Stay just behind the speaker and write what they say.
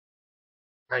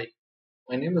Hi,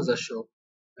 my name is Ashok,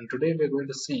 and today we are going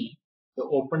to see the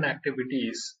open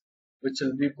activities which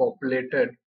will be populated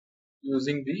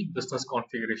using the business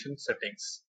configuration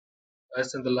settings.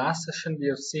 As in the last session, we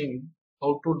have seen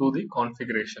how to do the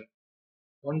configuration.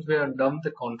 Once we have done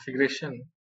the configuration,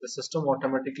 the system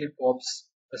automatically pops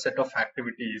a set of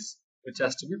activities which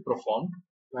has to be performed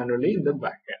manually in the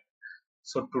backend.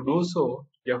 So to do so,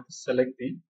 you have to select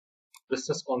the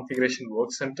business configuration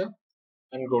work center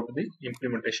and go to the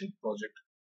implementation project.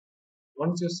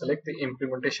 Once you select the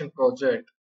implementation project,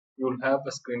 you will have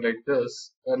a screen like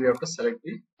this where you have to select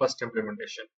the first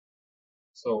implementation.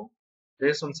 So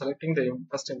based on selecting the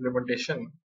first implementation,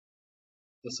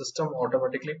 the system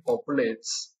automatically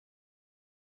populates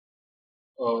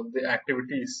the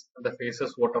activities and the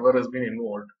phases whatever has been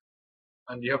involved,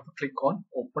 and you have to click on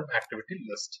open activity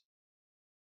list.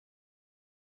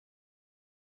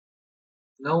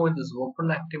 Now in this open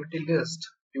activity list,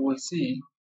 you will see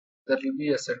there will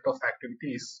be a set of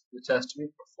activities which has to be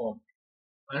performed,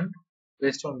 and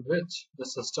based on which the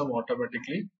system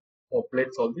automatically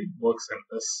populates all the work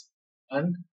centers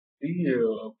and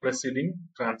the preceding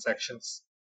transactions.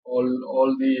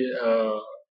 All the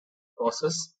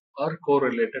process are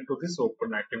correlated to this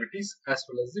open activities as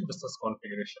well as the business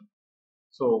configuration.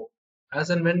 So as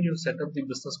and when you set up the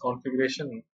business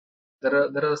configuration, there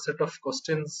are a set of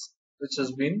questions which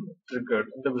has been triggered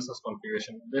in the business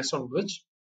configuration based on which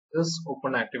this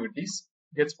open activities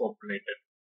gets populated.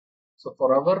 So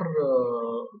for our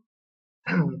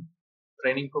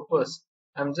training purpose,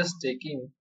 I'm just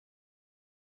taking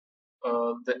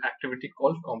the activity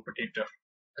called competitor.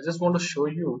 I just want to show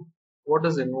you what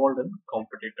is involved in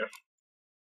competitor.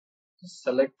 Just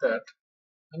select that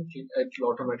and it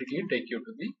will automatically take you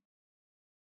to the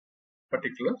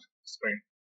particular screen.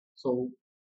 So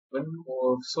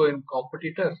so in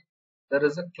competitor there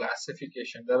is a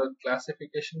classification. There are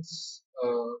classifications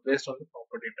based on the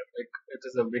competitor. Like it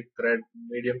is a big thread,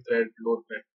 medium thread, low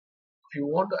thread. If you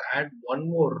want to add one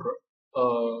more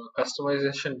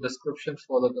customization description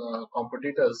for the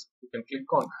competitors, you can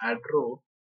click on add row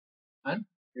and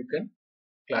you can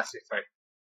classify.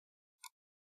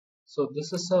 So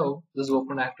this is how this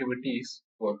open activities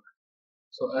work.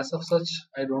 So as of such,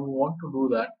 I don't want to do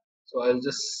that. So I'll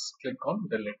just click on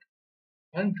delete.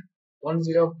 And once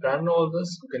you have done all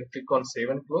this, you can click on save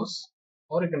and close,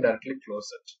 or you can directly close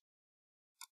it.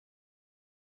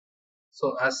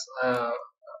 So as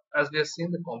we have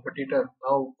seen the competitor,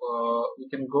 now we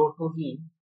can go to the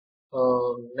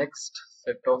next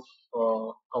set of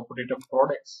competitor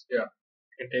products. Yeah,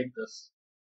 you can take this.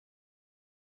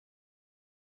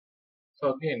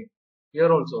 So again,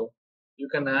 here also you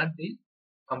can add the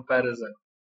comparison,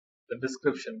 the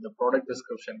description, the product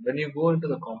description. When you go into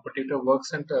the competitor work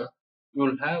center, you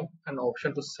will have an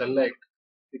option to select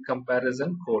the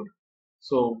comparison code.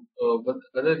 So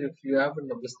whether if you have in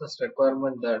the business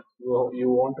requirement that you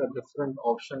want a different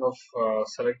option of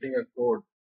selecting a code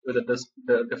with a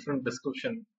the different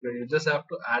description, you just have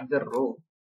to add the row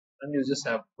and you just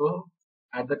have to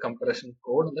add the comparison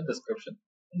code in the description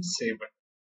and save it.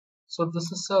 So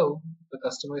this is how the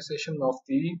customization of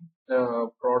the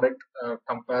product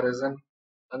comparison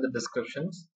and the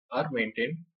descriptions are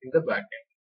maintained in the backend.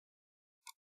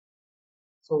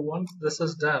 So once this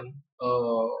is done,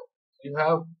 you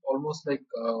have almost like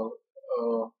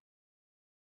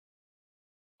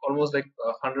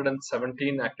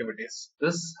 117 activities.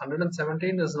 This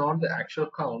 117 is not the actual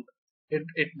count.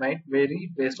 It might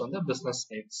vary based on the business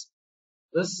needs.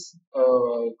 This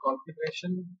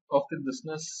configuration of the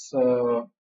business,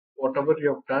 whatever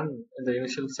you have done in the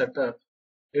initial setup,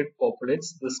 it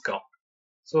populates this count.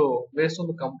 So based on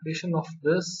the completion of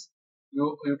this,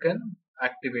 you can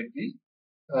activate the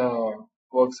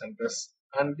work centers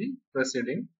and the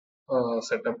preceding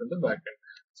setup in the backend.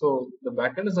 So the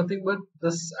backend is nothing but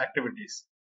this activities,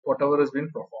 whatever has been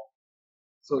performed.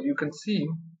 So you can see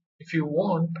if you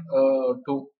want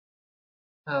to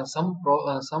some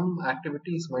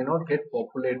activities might not get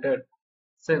populated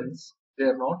since they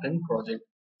are not in project.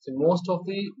 So most of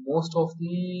the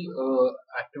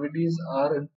activities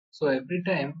are in. So every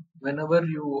time whenever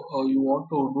you want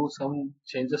to do some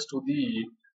changes to the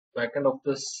backend of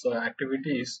this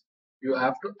activities, you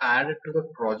have to add it to the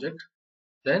project.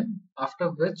 Then after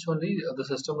which only the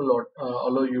system will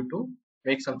allow you to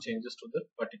make some changes to the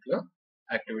particular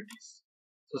activities.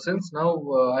 So since now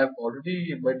I have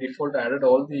already by default added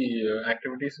all the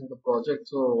activities in the project,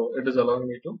 so it is allowing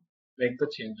me to make the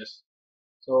changes.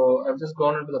 So I've just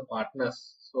gone into the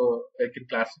partners, so I can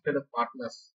classify the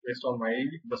partners based on my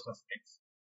business needs.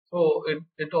 So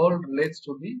it all relates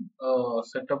to the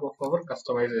setup of our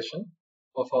customization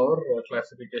of our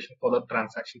classification for the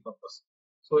transaction purpose.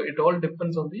 So it all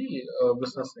depends on the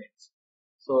business needs.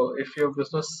 So if your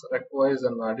business requires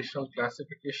an additional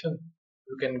classification,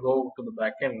 you can go to the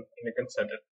backend and you can set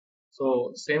it.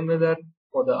 So same way that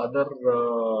for the other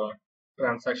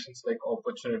transactions like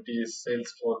opportunities,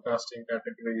 sales forecasting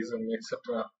categories, and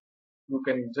etc., you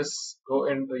can just go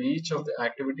into each of the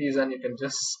activities and you can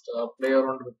just play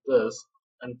around with this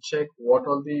and check what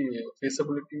all the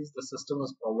feasibilities the system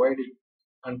is providing,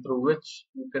 and through which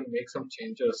you can make some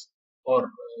changes, or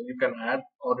you can add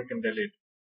or you can delete.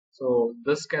 So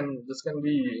this can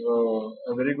be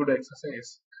a very good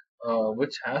exercise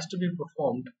which has to be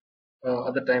performed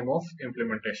at the time of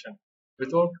implementation.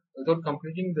 Without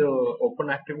completing the open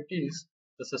activities,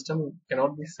 the system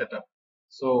cannot be set up.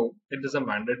 So it is a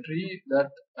mandatory that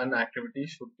an activity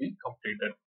should be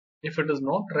completed. If it is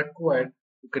not required,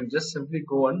 you can just simply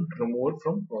go and remove it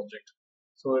from project.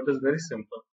 So it is very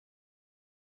simple.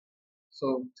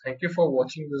 So thank you for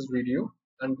watching this video,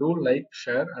 and do like,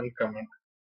 share and comment.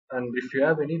 And if you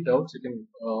have any doubts, you can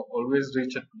always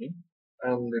reach out to me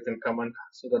and you can comment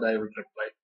so that I will reply.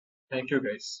 Thank you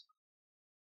guys.